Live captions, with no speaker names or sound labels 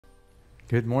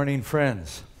Good morning,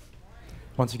 friends.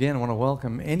 Once again, I want to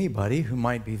welcome anybody who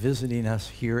might be visiting us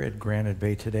here at Granite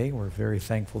Bay today. We're very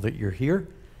thankful that you're here.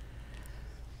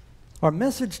 Our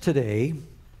message today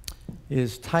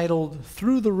is titled,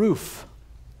 Through the Roof.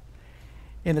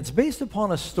 And it's based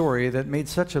upon a story that made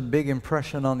such a big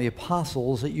impression on the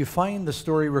apostles that you find the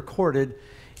story recorded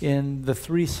in the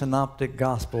three synoptic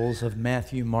gospels of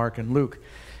Matthew, Mark, and Luke.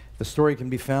 The story can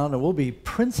be found, and we'll be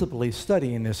principally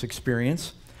studying this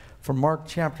experience from Mark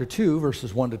chapter 2,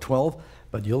 verses 1 to 12,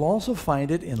 but you'll also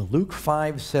find it in Luke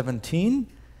 5:17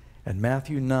 and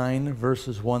Matthew 9,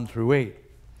 verses 1 through 8.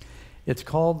 It's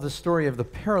called the story of the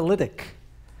paralytic.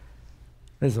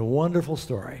 It's a wonderful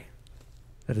story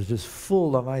that is just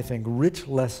full of, I think, rich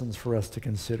lessons for us to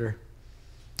consider.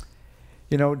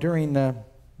 You know, during the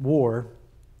war,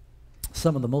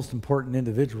 some of the most important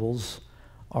individuals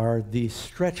are the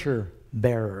stretcher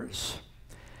bearers.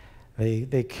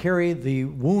 They carry the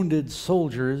wounded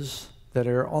soldiers that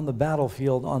are on the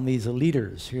battlefield on these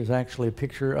leaders. Here's actually a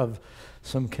picture of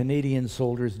some Canadian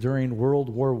soldiers during World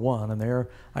War I. And there,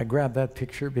 I grabbed that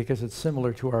picture because it's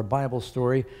similar to our Bible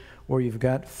story where you've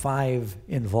got 5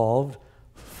 involved,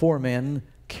 4 men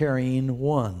carrying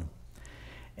 1.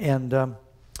 And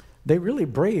they really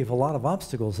brave a lot of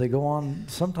obstacles. They go on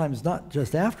sometimes not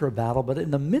just after a battle, but in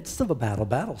the midst of a battle.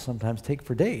 Battles sometimes take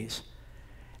for days.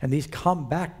 And these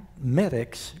combat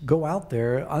medics go out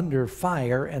there under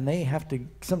fire, and they have to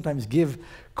sometimes give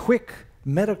quick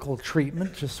medical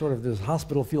treatment, just sort of this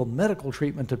hospital field medical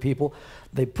treatment to people.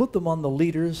 They put them on the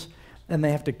leaders, and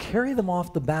they have to carry them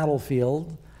off the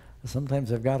battlefield. Sometimes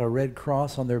they've got a red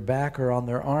cross on their back or on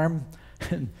their arm.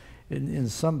 And in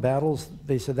some battles,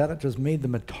 they said that it just made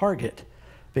them a target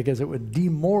because it would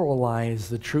demoralize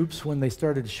the troops. When they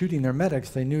started shooting their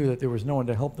medics, they knew that there was no one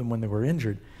to help them when they were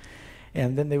injured.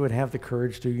 And then they would have the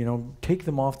courage to, take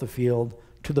them off the field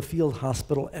to the field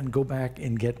hospital and go back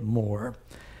and get more.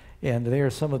 And they are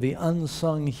some of the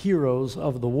unsung heroes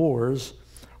of the wars,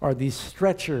 are these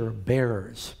stretcher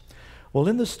bearers. Well,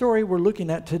 in the story we're looking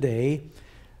at today,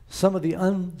 some of the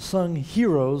unsung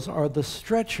heroes are the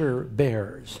stretcher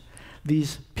bearers,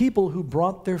 these people who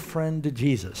brought their friend to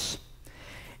Jesus.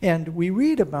 And we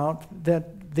read about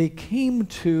that they came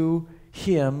to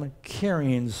him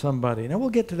carrying somebody. Now,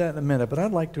 we'll get to that in a minute, but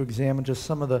I'd like to examine just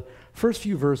some of the first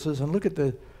few verses and look at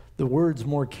the words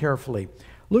more carefully.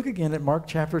 Look again at Mark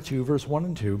chapter 2, verse 1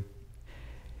 and 2.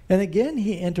 And again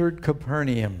he entered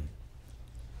Capernaum,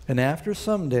 and after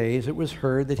some days it was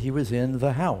heard that he was in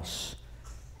the house.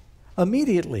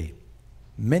 Immediately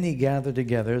many gathered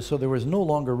together, so there was no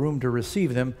longer room to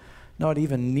receive them, not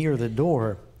even near the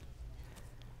door.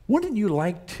 Wouldn't you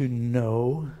like to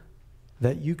know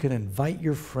that you can invite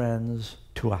your friends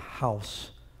to a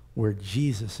house where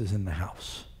Jesus is in the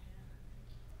house?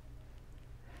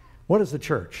 What is the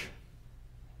church?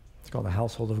 It's called the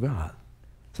household of God.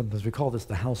 Sometimes we call this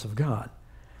the house of God.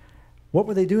 What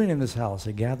were they doing in this house?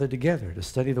 They gathered together to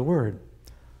study the Word.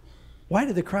 Why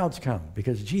did the crowds come?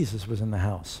 Because Jesus was in the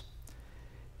house.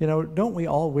 Don't we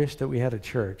all wish that we had a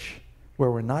church where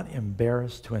we're not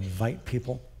embarrassed to invite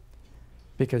people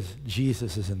because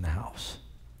Jesus is in the house?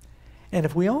 And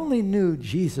if we only knew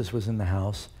Jesus was in the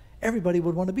house, everybody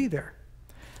would want to be there.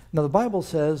 Now, the Bible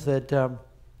says that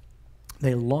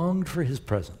they longed for his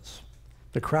presence.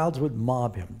 The crowds would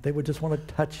mob him. They would just want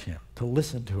to touch him, to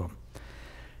listen to him.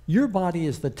 Your body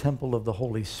is the temple of the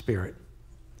Holy Spirit.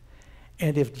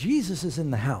 And if Jesus is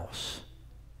in the house,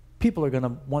 people are going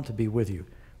to want to be with you.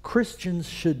 Christians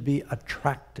should be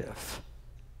attractive.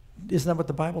 Isn't that what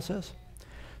the Bible says?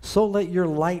 So let your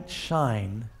light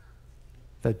shine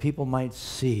that people might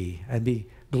see and be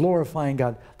glorifying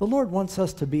God. The Lord wants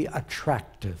us to be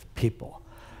attractive people.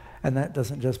 And that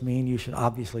doesn't just mean you should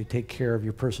obviously take care of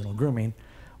your personal grooming.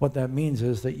 What that means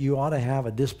is that you ought to have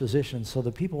a disposition so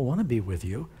that people want to be with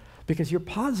you because you're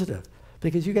positive,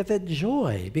 because you got that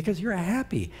joy, because you're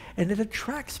happy, and it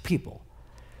attracts people.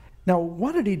 Now,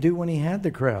 what did he do when he had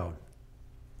the crowd?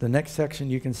 The next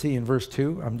section you can see in verse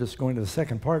 2. I'm just going to the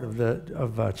second part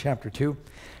of chapter 2. It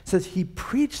says, he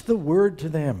preached the word to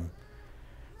them.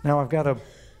 Now,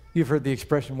 you've heard the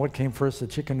expression, what came first, the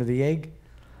chicken or the egg?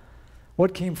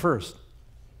 What came first?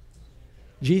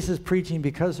 Jesus preaching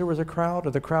because there was a crowd,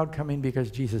 or the crowd coming because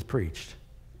Jesus preached?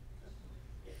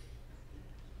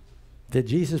 Did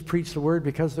Jesus preach the word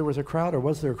because there was a crowd, or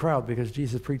was there a crowd because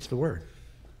Jesus preached the word?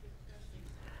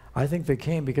 I think they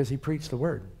came because he preached the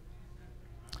word.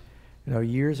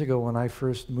 Years ago when I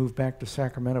first moved back to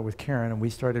Sacramento with Karen and we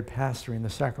started pastoring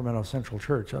the Sacramento Central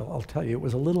Church, I'll tell you, it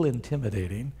was a little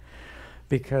intimidating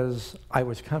because I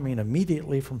was coming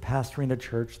immediately from pastoring a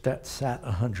church that sat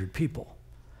 100 people.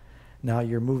 Now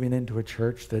you're moving into a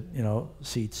church that,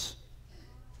 seats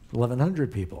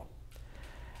 1,100 people.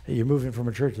 You're moving from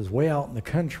a church that's way out in the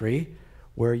country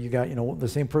where you got, the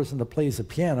same person that plays the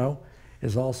piano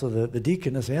is also the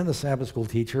deaconess and the Sabbath school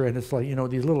teacher, and it's like,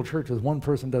 these little churches, one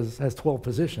person has 12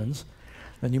 positions.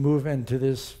 Then you move into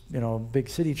this, big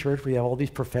city church where you have all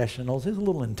these professionals. It's a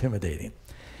little intimidating.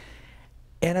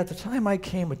 And at the time I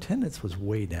came, attendance was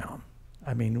way down.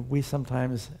 I mean, we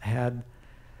sometimes had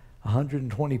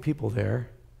 120 people there.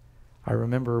 I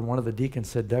remember one of the deacons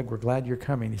said, "Doug, we're glad you're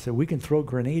coming." He said, "We can throw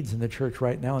grenades in the church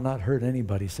right now and not hurt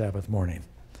anybody Sabbath morning."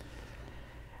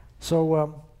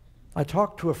 So I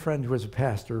talked to a friend who was a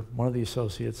pastor, one of the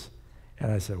associates,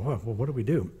 and I said, well, what do we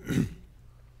do?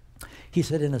 He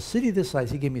said, in a city this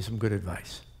size, he gave me some good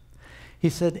advice. He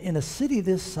said, in a city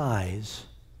this size,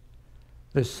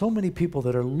 there's so many people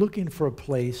that are looking for a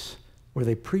place where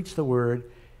they preach the word.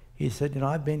 He said,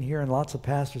 I've been here and lots of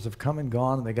pastors have come and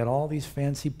gone, and they got all these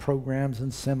fancy programs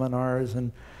and seminars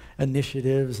and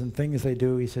initiatives and things they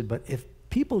do. He said, but if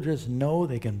people just know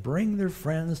they can bring their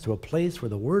friends to a place where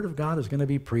the word of God is going to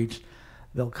be preached,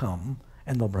 they'll come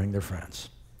and they'll bring their friends.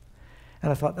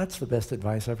 And I thought, that's the best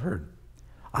advice I've heard.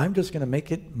 I'm just going to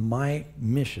make it my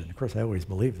mission. Of course, I always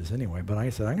believe this anyway, but I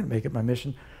said, I'm going to make it my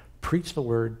mission. Preach the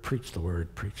word, preach the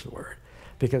word, preach the word.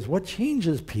 Because what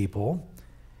changes people,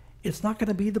 it's not going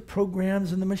to be the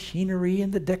programs and the machinery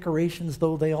and the decorations,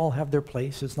 though they all have their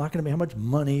place. It's not going to be how much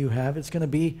money you have. It's going to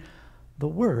be the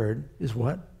word is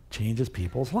what changes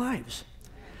people's lives.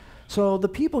 So the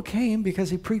people came because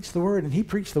he preached the word, and he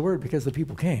preached the word because the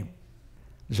people came.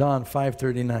 John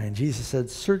 5:39, Jesus said,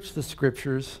 search the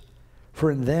scriptures, for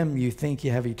in them you think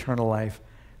you have eternal life.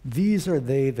 These are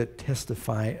they that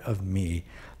testify of me.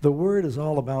 The word is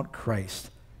all about Christ.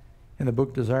 In the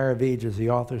book Desire of Ages, the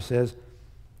author says,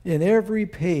 in every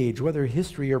page, whether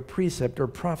history or precept or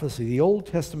prophecy, the Old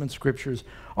Testament scriptures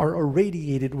are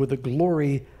irradiated with the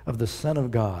glory of the Son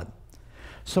of God.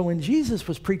 So when Jesus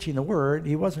was preaching the word,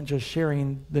 he wasn't just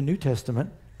sharing the New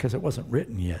Testament because it wasn't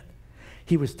written yet.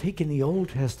 He was taking the Old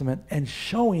Testament and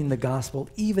showing the gospel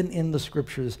even in the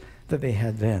scriptures that they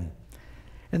had then.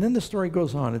 And then the story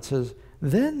goes on. It says,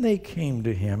 then they came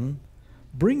to him,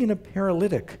 bringing a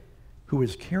paralytic who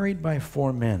was carried by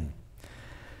 4 men.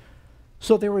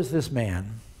 So there was this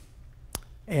man,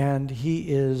 and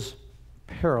he is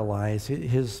paralyzed.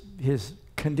 His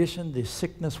condition, the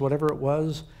sickness, whatever it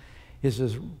was,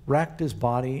 has racked his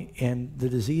body, and the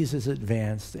disease is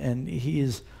advanced, and he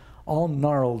is all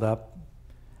gnarled up.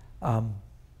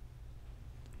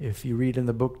 If you read in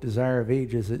the book Desire of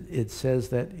Ages, it says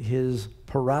that his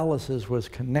paralysis was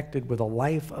connected with a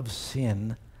life of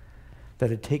sin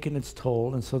that had taken its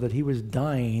toll, and so that he was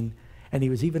dying, and he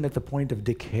was even at the point of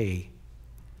decay.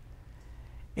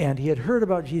 And he had heard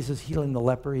about Jesus healing the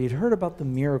leper. He had heard about the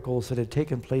miracles that had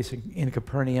taken place in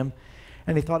Capernaum,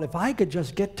 and he thought, if I could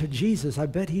just get to Jesus, I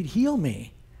bet he'd heal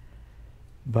me.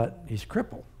 But he's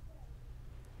crippled.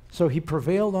 So he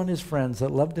prevailed on his friends that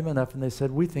loved him enough, and they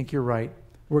said, we think you're right.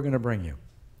 We're going to bring you.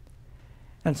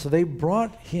 And so they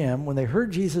brought him. When they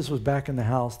heard Jesus was back in the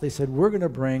house, they said, we're going to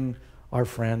bring our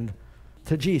friend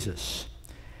to Jesus.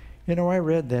 I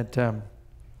read that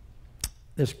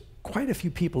there's quite a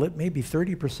few people, it may be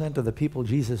 30% of the people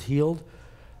Jesus healed,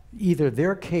 either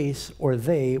their case or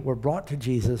they were brought to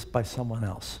Jesus by someone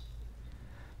else.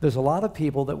 There's a lot of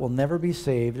people that will never be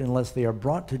saved unless they are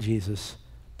brought to Jesus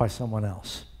by someone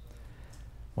else.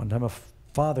 One time a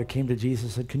father came to Jesus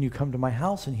and said, can you come to my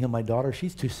house and heal my daughter?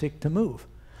 She's too sick to move.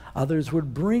 Others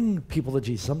would bring people to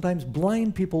Jesus. Sometimes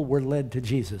blind people were led to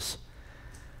Jesus.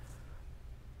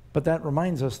 But that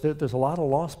reminds us that there's a lot of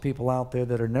lost people out there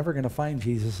that are never going to find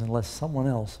Jesus unless someone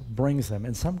else brings them.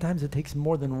 And sometimes it takes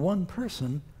more than one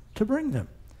person to bring them.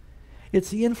 It's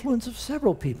the influence of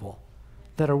several people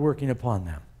that are working upon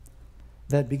them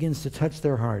that begins to touch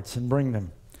their hearts and bring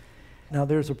them. Now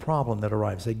there's a problem that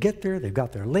arrives. They get there, they've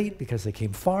got there late because they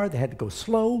came far, they had to go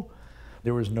slow.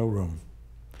 There was no room.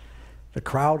 The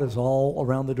crowd is all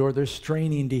around the door. They're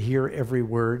straining to hear every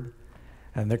word.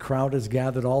 And the crowd is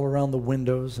gathered all around the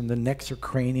windows, and the necks are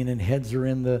craning and heads are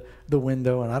in the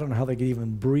window. And I don't know how they could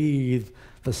even breathe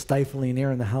the stifling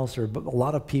air in the house. Or a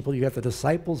lot of people, you got the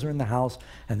disciples are in the house,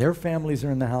 and their families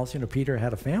are in the house. Peter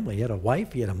had a family. He had a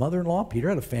wife. He had a mother-in-law. Peter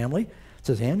had a family. It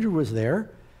says Andrew was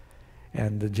there.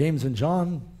 And James and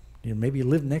John, maybe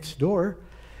lived next door.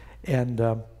 And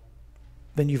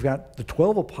then you've got the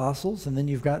 12 apostles, and then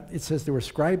you've got, it says there were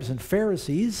scribes and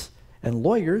Pharisees and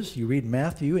lawyers. You read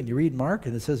Matthew and you read Mark,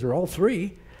 and it says they're all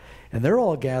 3, and they're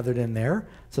all gathered in there.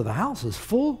 So the house is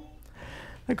full.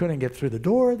 They couldn't get through the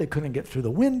door. They couldn't get through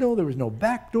the window. There was no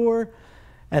back door.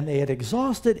 And they had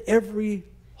exhausted every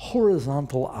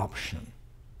horizontal option.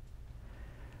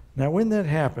 Now, when that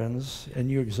happens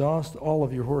and you exhaust all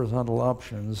of your horizontal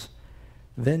options,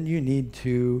 then you need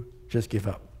to just give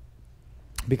up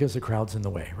because the crowd's in the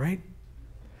way, right?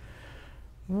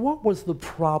 What was the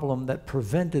problem that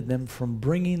prevented them from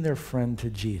bringing their friend to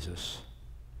Jesus?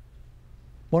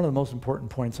 One of the most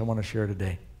important points I want to share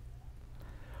today.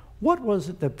 What was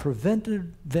it that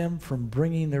prevented them from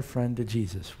bringing their friend to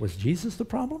Jesus? Was Jesus the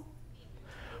problem?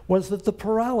 Was it the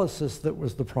paralysis that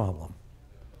was the problem?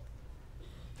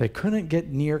 They couldn't get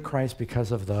near Christ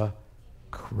because of the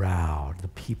crowd, the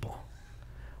people.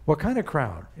 What kind of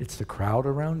crowd? It's the crowd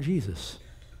around Jesus.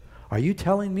 Are you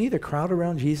telling me the crowd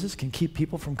around Jesus can keep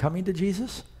people from coming to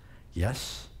Jesus?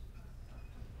 Yes.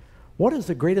 What is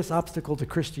the greatest obstacle to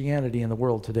Christianity in the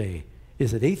world today?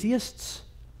 Is it atheists?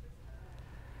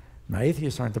 No,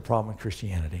 atheists aren't the problem with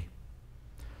Christianity.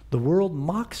 The world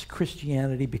mocks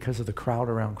Christianity because of the crowd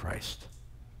around Christ.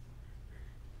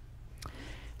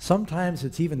 Sometimes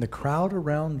it's even the crowd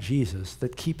around Jesus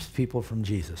that keeps people from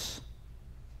Jesus.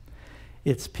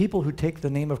 It's people who take the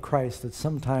name of Christ that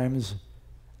sometimes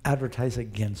advertise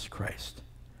against Christ.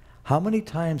 How many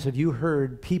times have you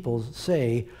heard people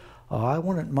say, oh, I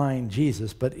wouldn't mind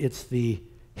Jesus, but it's the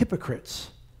hypocrites.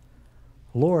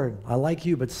 Lord, I like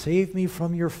you, but save me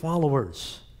from your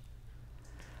followers.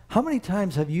 How many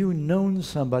times have you known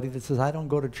somebody that says, I don't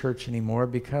go to church anymore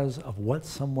because of what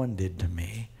someone did to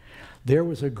me? There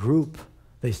was a group,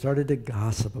 they started to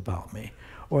gossip about me,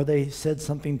 or they said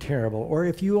something terrible, or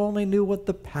if you only knew what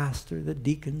the pastor, the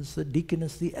deacons, the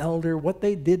deaconess, the elder, what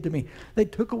they did to me, they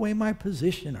took away my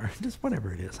position, or just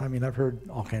whatever it is. I mean, I've heard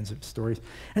all kinds of stories,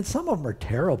 and some of them are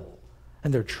terrible,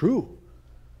 and they're true.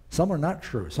 Some are not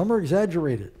true. Some are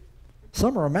exaggerated.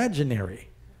 Some are imaginary.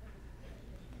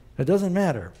 It doesn't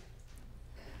matter.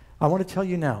 I want to tell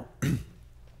you now,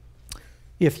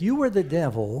 if you were the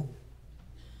devil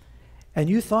and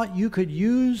you thought you could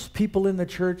use people in the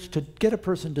church to get a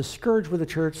person discouraged with the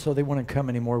church so they wouldn't come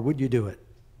anymore, would you do it?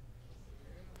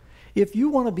 If you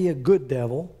want to be a good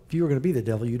devil, if you were going to be the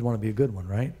devil, you'd want to be a good one,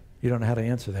 right? You don't know how to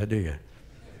answer that, do you?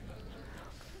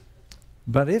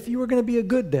 But if you were going to be a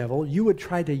good devil, you would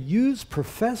try to use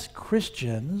professed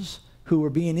Christians who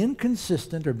were being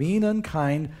inconsistent or being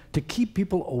unkind to keep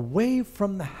people away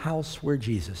from the house where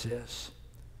Jesus is.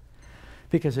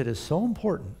 Because it is so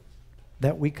important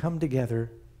that we come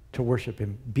together to worship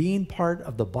him. Being part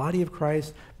of the body of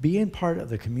Christ, being part of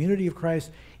the community of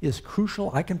Christ is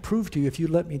crucial. I can prove to you, if you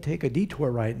let me take a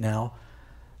detour right now,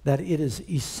 that it is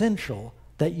essential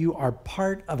that you are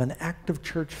part of an active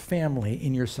church family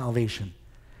in your salvation.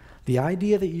 The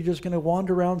idea that you're just going to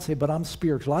wander around and say, but I'm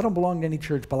spiritual, I don't belong to any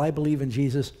church, but I believe in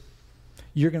Jesus,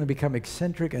 you're going to become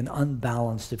eccentric and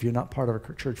unbalanced if you're not part of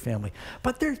a church family.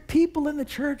 But there's people in the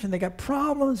church and they got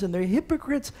problems and they're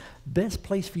hypocrites. Best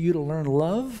place for you to learn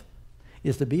love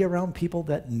is to be around people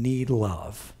that need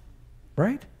love,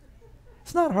 right?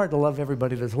 It's not hard to love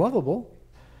everybody that's lovable.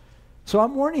 So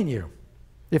I'm warning you,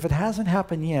 if it hasn't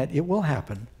happened yet, it will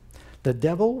happen. The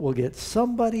devil will get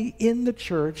somebody in the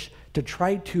church to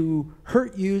try to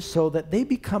hurt you so that they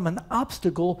become an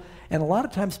obstacle. And a lot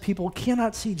of times people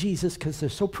cannot see Jesus because they're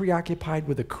so preoccupied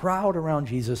with the crowd around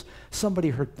Jesus. Somebody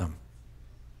hurt them.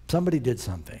 Somebody did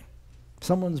something.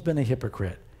 Someone's been a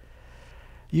hypocrite.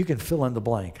 You can fill in the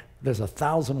blank. There's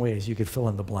 1,000 ways you could fill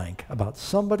in the blank about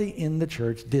somebody in the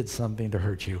church did something to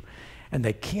hurt you. And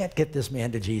they can't get this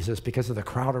man to Jesus because of the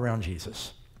crowd around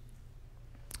Jesus.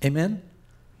 Amen?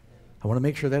 I want to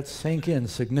make sure that's sank in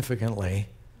significantly,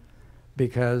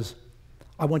 because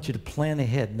I want you to plan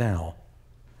ahead now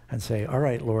and say, all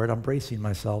right, Lord, I'm bracing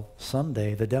myself.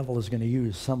 Someday the devil is going to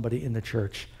use somebody in the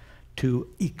church to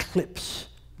eclipse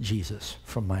Jesus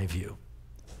from my view.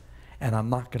 And I'm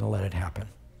not going to let it happen.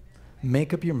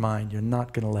 Make up your mind, you're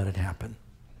not going to let it happen.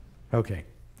 Okay,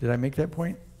 did I make that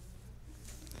point?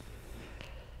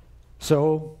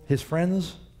 So his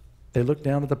friends, they looked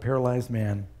down at the paralyzed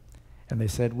man and they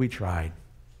said, we tried.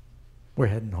 We're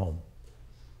heading home.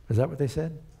 Is that what they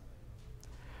said?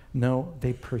 No,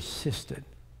 they persisted.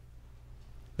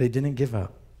 They didn't give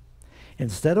up.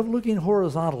 Instead of looking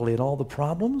horizontally at all the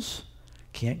problems,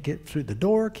 can't get through the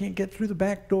door, can't get through the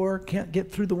back door, can't get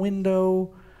through the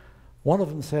window, one of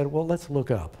them said, well, let's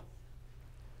look up.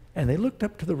 And they looked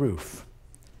up to the roof.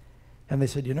 And they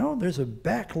said, you know, there's a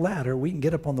back ladder. We can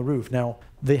get up on the roof. Now,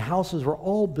 the houses were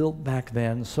all built back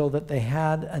then so that they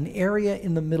had an area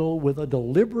in the middle with a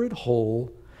deliberate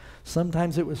hole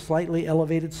Sometimes it was slightly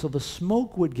elevated so the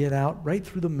smoke would get out right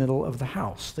through the middle of the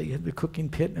house. They had the cooking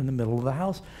pit in the middle of the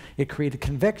house. It created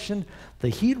convection. The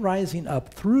heat rising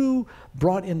up through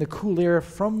brought in the cool air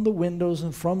from the windows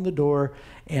and from the door,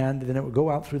 and then it would go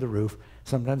out through the roof.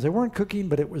 Sometimes they weren't cooking,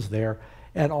 but it was there.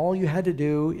 And all you had to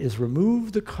do is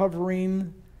remove the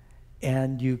covering,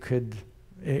 and you could,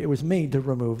 it was made to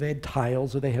remove. They had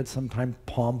tiles, or they had sometimes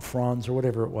palm fronds or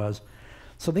whatever it was.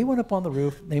 So they went up on the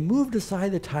roof, they moved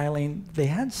aside the tiling, they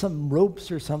had some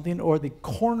ropes or something, or the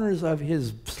corners of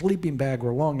his sleeping bag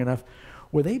were long enough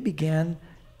where they began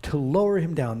to lower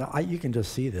him down. Now, you can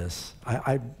just see this.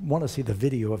 I want to see the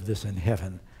video of this in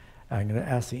heaven. I'm going to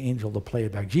ask the angel to play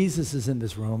it back. Jesus is in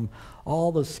this room,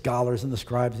 all the scholars and the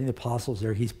scribes and the apostles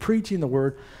there. He's preaching the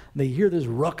word. They hear this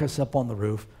ruckus up on the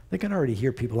roof. They can already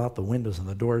hear people out the windows and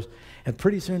the doors. And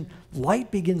pretty soon,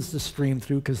 light begins to stream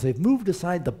through because they've moved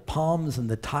aside the palms and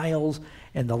the tiles,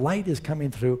 and the light is coming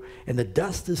through, and the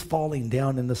dust is falling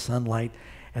down in the sunlight.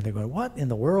 And they're going, what in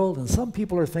the world? And some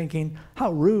people are thinking,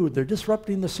 how rude. They're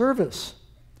disrupting the service.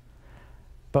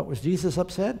 But was Jesus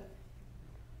upset?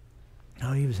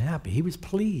 No, he was happy. He was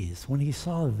pleased. When he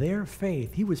saw their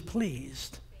faith, he was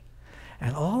pleased.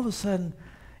 And all of a sudden,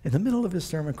 in the middle of his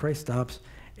sermon, Christ stops,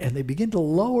 and they begin to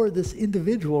lower this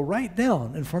individual right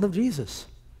down in front of Jesus.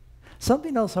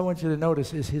 Something else I want you to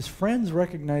notice is his friends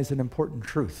recognized an important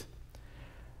truth.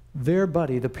 Their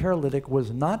buddy, the paralytic,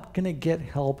 was not going to get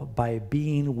help by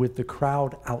being with the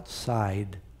crowd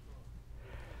outside.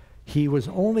 He was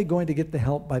only going to get the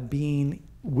help by being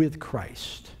with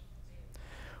Christ.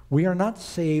 We are not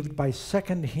saved by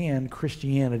second-hand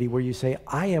Christianity where you say,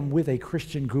 I am with a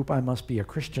Christian group, I must be a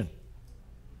Christian.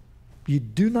 You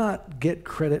do not get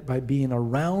credit by being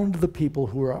around the people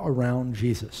who are around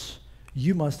Jesus.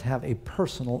 You must have a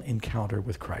personal encounter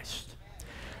with Christ.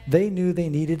 They knew they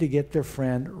needed to get their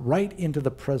friend right into the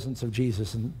presence of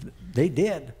Jesus, and they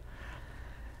did.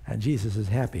 And Jesus is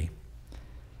happy.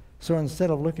 So instead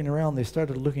of looking around, they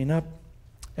started looking up,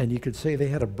 and you could say they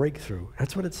had a breakthrough.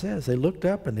 That's what it says. They looked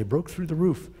up and they broke through the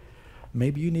roof.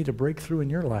 Maybe you need a breakthrough in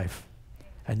your life,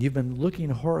 and you've been looking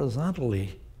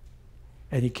horizontally,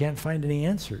 and you can't find any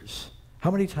answers.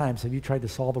 How many times have you tried to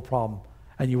solve a problem,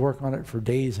 and you work on it for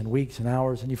days and weeks and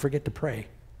hours, and you forget to pray?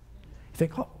 You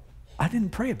think, oh, I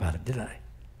didn't pray about it, did I?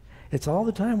 It's all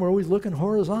the time. We're always looking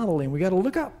horizontally, and we got to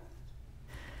look up.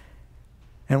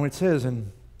 And when it says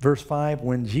in verse 5,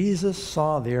 when Jesus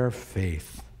saw their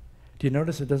faith, do you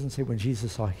notice it doesn't say when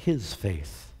Jesus saw his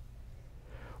faith?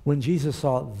 When Jesus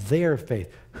saw their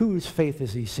faith, whose faith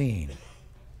is he seeing?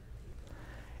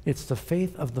 It's the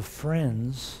faith of the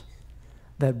friends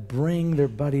that bring their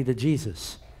buddy to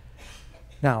Jesus.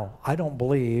 Now, I don't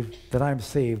believe that I'm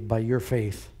saved by your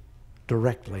faith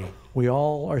directly. We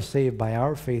all are saved by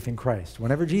our faith in Christ.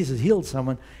 Whenever Jesus healed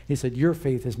someone, he said, your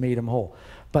faith has made him whole.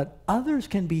 But others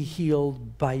can be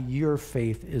healed by your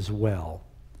faith as well.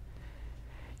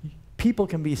 People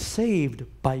can be saved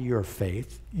by your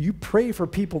faith. You pray for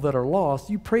people that are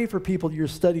lost. You pray for people you're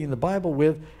studying the Bible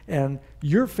with, and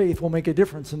your faith will make a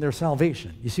difference in their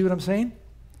salvation. You see what I'm saying?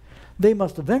 They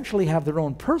must eventually have their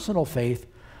own personal faith,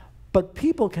 but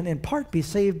people can in part be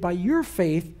saved by your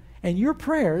faith and your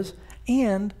prayers,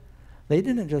 and they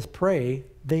didn't just pray,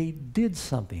 they did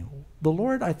something. The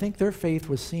Lord, I think their faith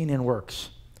was seen in works.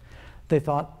 They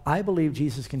thought, I believe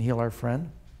Jesus can heal our friend.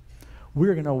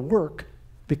 We're going to work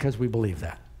because we believe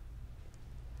that.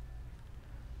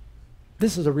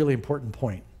 This is a really important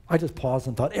point. I just paused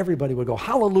and thought everybody would go,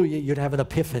 hallelujah, you'd have an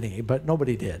epiphany, but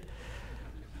nobody did.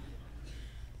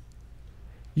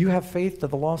 You have faith that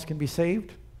the lost can be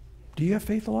saved? Do you have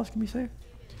faith the lost can be saved?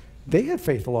 They had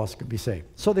faith the lost could be saved.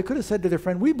 So they could have said to their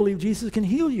friend, we believe Jesus can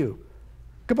heal you.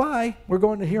 Goodbye, we're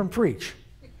going to hear him preach.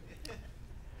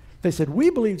 They said, we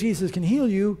believe Jesus can heal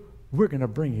you. We're going to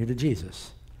bring you to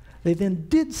Jesus. They then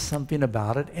did something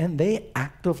about it, and they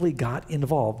actively got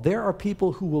involved. There are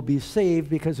people who will be saved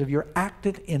because of your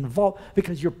active involvement,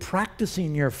 because you're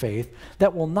practicing your faith,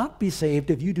 that will not be saved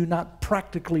if you do not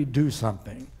practically do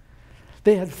something.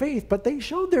 They had faith, but they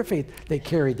showed their faith. They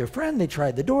carried their friend, they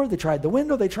tried the door, they tried the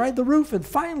window, they tried the roof, and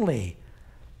finally,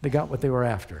 they got what they were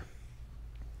after.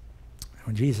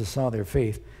 When Jesus saw their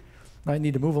faith, I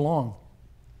need to move along.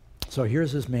 So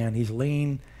here's this man, he's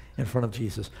laying in front of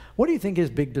Jesus. What do you think his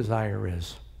big desire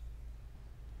is?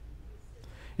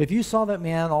 If you saw that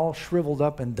man all shriveled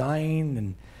up and dying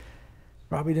and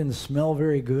probably didn't smell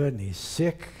very good and he's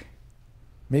sick,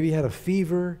 maybe he had a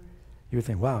fever, you would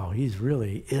think, wow, he's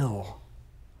really ill.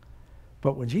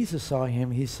 But when Jesus saw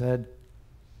him, he said,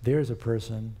 there's a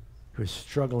person who's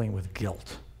struggling with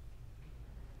guilt.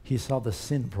 He saw the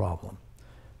sin problem.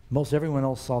 Most everyone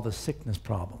else saw the sickness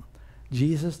problem.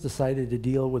 Jesus decided to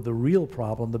deal with the real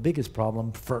problem, the biggest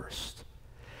problem, first.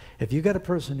 If you got a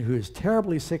person who is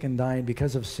terribly sick and dying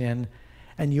because of sin,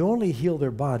 and you only heal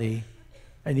their body,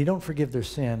 and you don't forgive their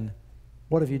sin,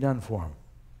 what have you done for them?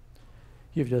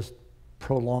 You've just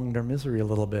prolonged their misery a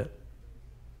little bit.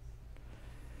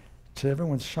 To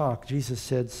everyone's shock, Jesus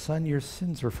said, "Son, your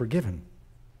sins are forgiven."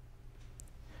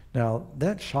 Now,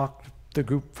 that shocked the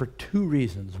group for two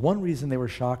reasons. One reason they were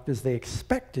shocked is they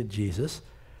expected Jesus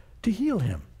to heal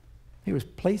him. He was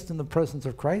placed in the presence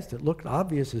of Christ. It looked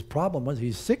obvious his problem was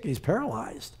he's sick, he's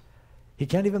paralyzed. He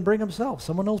can't even bring himself.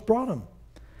 Someone else brought him.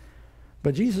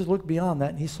 But Jesus looked beyond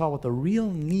that, and he saw what the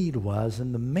real need was,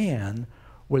 and the man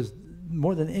was,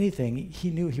 more than anything, he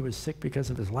knew he was sick because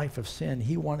of his life of sin.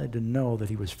 He wanted to know that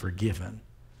he was forgiven.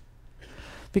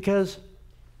 Because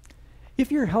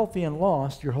if you're healthy and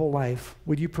lost your whole life,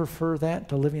 would you prefer that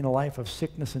to living a life of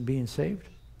sickness and being saved?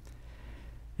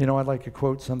 You know, I'd like to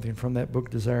quote something from that book,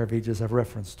 Desire of Ages, I've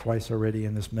referenced twice already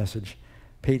in this message.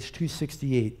 Page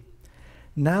 268.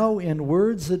 "Now in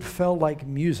words that fell like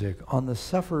music on the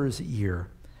sufferer's ear,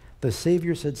 the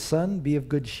Savior said, 'Son, be of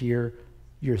good cheer,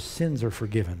 your sins are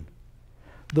forgiven.'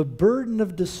 The burden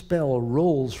of despair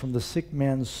rolls from the sick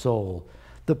man's soul.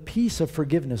 The peace of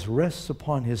forgiveness rests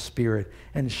upon his spirit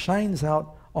and shines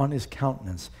out on his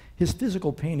countenance. His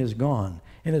physical pain is gone,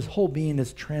 and his whole being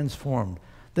is transformed.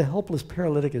 The helpless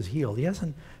paralytic is healed." He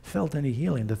hasn't felt any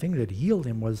healing. The thing that healed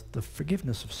him was the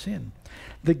forgiveness of sin.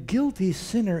 "The guilty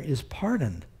sinner is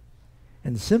pardoned.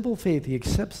 In simple faith, he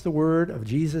accepts the word of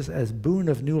Jesus as boon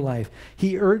of new life.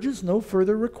 He urges no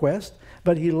further request,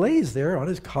 but he lays there on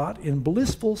his cot in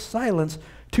blissful silence,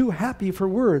 too happy for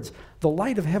words. The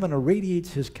light of heaven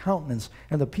irradiates his countenance,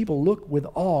 and the people look with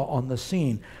awe on the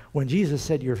scene." When Jesus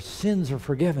said, "Your sins are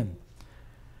forgiven,"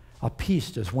 a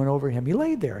peace just went over him. He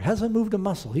laid there, hasn't moved a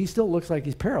muscle. He still looks like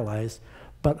he's paralyzed,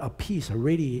 but a peace, a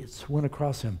radiance went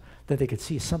across him that they could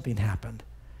see something happened.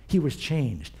 He was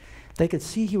changed. They could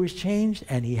see he was changed,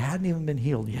 and he hadn't even been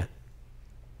healed yet.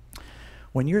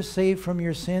 When you're saved from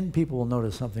your sin, people will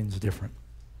notice something's different.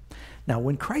 Now,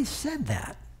 when Christ said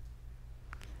that,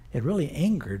 it really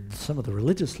angered some of the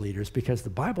religious leaders, because the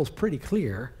Bible's pretty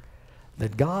clear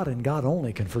that God and God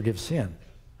only can forgive sin.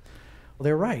 Well,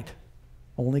 they're right.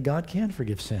 Only God can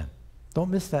forgive sin. Don't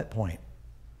miss that point.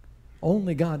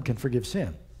 Only God can forgive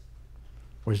sin.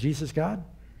 Was Jesus God?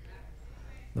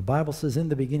 The Bible says, "In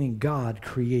the beginning, God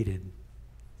created."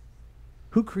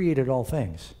 Who created all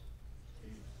things?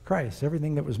 Christ.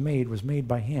 Everything that was made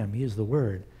by him. He is the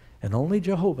Word. And only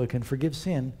Jehovah can forgive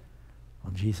sin.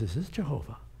 Well, Jesus is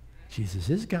Jehovah. Jesus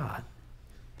is God.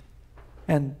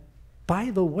 And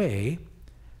by the way,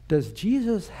 does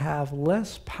Jesus have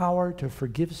less power to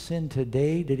forgive sin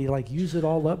today? Did he use it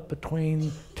all up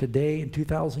between today and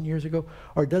 2,000 years ago?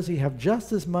 Or does he have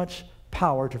just as much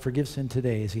power to forgive sin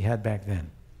today as he had back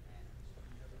then?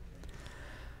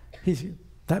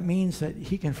 That means that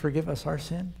he can forgive us our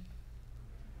sin.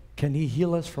 Can he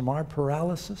heal us from our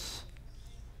paralysis?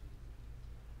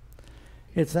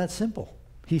 It's that simple.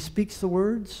 He speaks the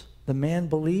words, the man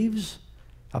believes,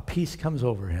 a peace comes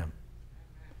over him.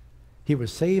 He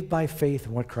was saved by faith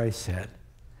in what Christ said.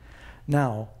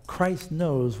 Now, Christ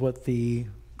knows what the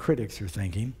critics are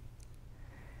thinking,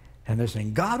 and they're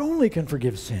saying, God only can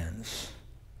forgive sins.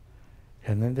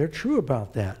 And then they're true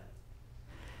about that.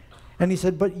 And he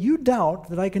said, but you doubt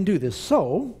that I can do this.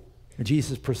 So,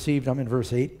 Jesus perceived, I'm in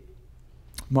verse 8,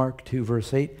 Mark 2,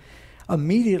 verse 8.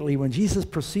 Immediately when Jesus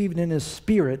perceived in his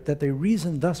spirit that they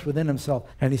reasoned thus within himself,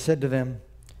 and he said to them,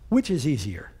 which is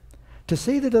easier, to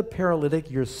say to the paralytic,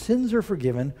 your sins are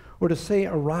forgiven, or to say,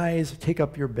 arise, take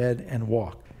up your bed, and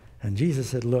walk? And Jesus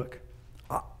said, look,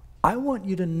 I want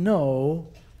you to know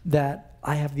that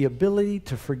I have the ability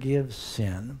to forgive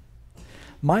sin.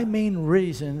 My main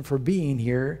reason for being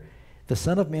here, the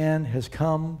Son of Man has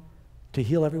come to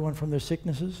heal everyone from their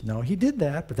sicknesses. No, he did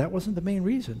that, but that wasn't the main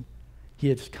reason. He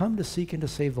had come to seek and to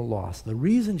save the lost. The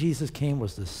reason Jesus came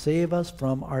was to save us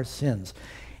from our sins.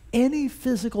 Any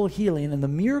physical healing and the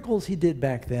miracles he did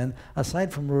back then,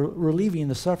 aside from relieving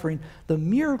the suffering, the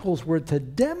miracles were to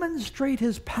demonstrate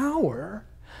his power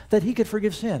that he could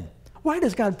forgive sin. Why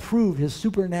does God prove his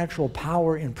supernatural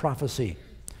power in prophecy?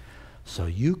 So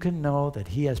you can know that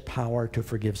he has power to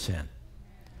forgive sin.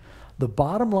 The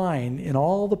bottom line in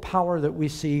all the power that we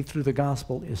see through the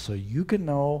gospel is so you can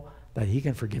know that he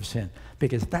can forgive sin.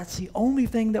 Because that's the only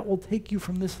thing that will take you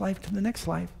from this life to the next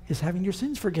life, is having your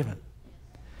sins forgiven.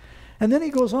 And then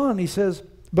he goes on, he says,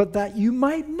 but that you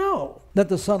might know that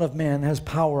the Son of Man has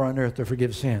power on earth to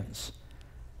forgive sins.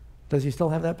 Does he still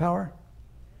have that power?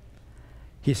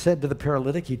 He said to the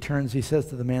paralytic, he turns, he says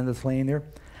to the man that's laying there,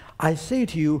 I say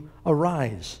to you,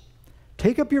 arise,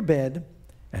 take up your bed,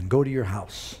 and go to your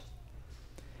house.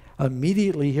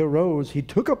 Immediately he arose, he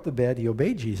took up the bed, he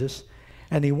obeyed Jesus,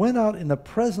 and he went out in the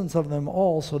presence of them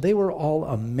all, so they were all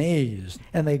amazed.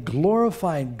 And they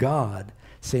glorified God,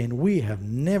 saying, we have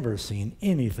never seen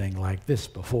anything like this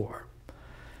before.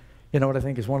 You know what I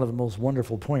think is one of the most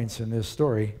wonderful points in this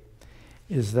story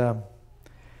is that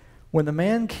when the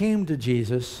man came to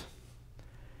Jesus,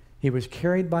 he was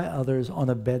carried by others on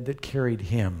a bed that carried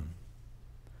him.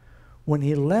 When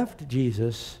he left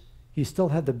Jesus, he still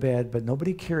had the bed, but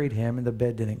nobody carried him, and the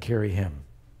bed didn't carry him.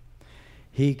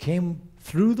 He came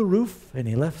through the roof, and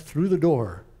he left through the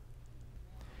door.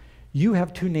 You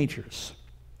have two natures.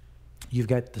 You've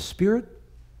got the spirit,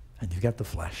 and you've got the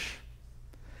flesh.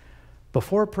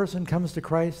 Before a person comes to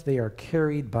Christ, they are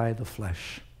carried by the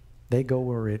flesh. They go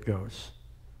where it goes.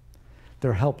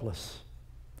 They're helpless.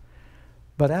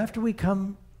 But after we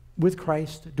come with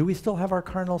Christ, do we still have our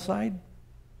carnal side?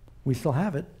 We still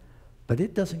have it, but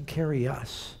it doesn't carry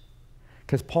us.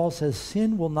 Because Paul says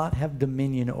sin will not have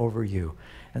dominion over you.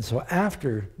 And so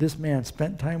after this man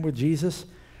spent time with Jesus,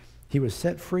 he was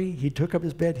set free, he took up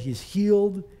his bed, he's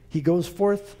healed, he goes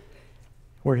forth.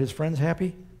 Were his friends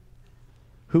happy?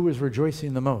 Who was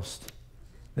rejoicing the most?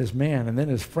 This man and then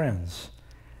his friends.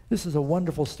 This is a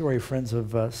wonderful story, friends,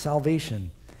 of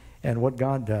salvation and what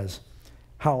God does.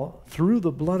 How through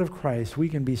the blood of Christ we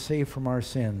can be saved from our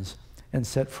sins and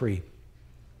set free.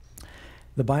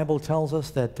 The Bible tells us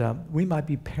that we might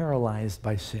be paralyzed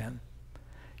by sin.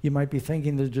 You might be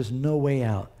thinking there's just no way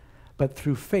out. But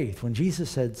through faith, when Jesus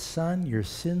said, son, your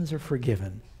sins are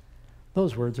forgiven,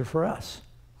 those words are for us.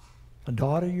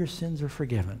 Daughter, your sins are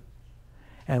forgiven.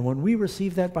 And when we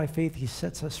receive that by faith, he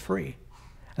sets us free.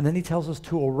 And then he tells us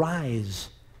to arise.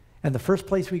 And the first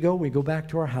place we go back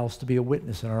to our house to be a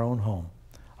witness in our own home.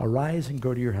 Arise and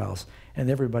go to your house. And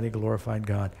everybody glorified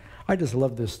God. I just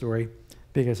love this story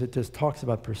because it just talks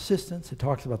about persistence. It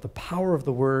talks about the power of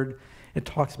the word. It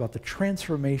talks about the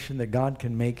transformation that God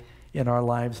can make in our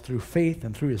lives through faith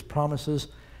and through his promises.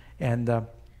 And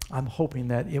I'm hoping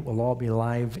that it will all be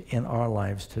live in our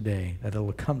lives today, that it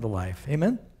will come to life.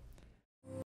 Amen?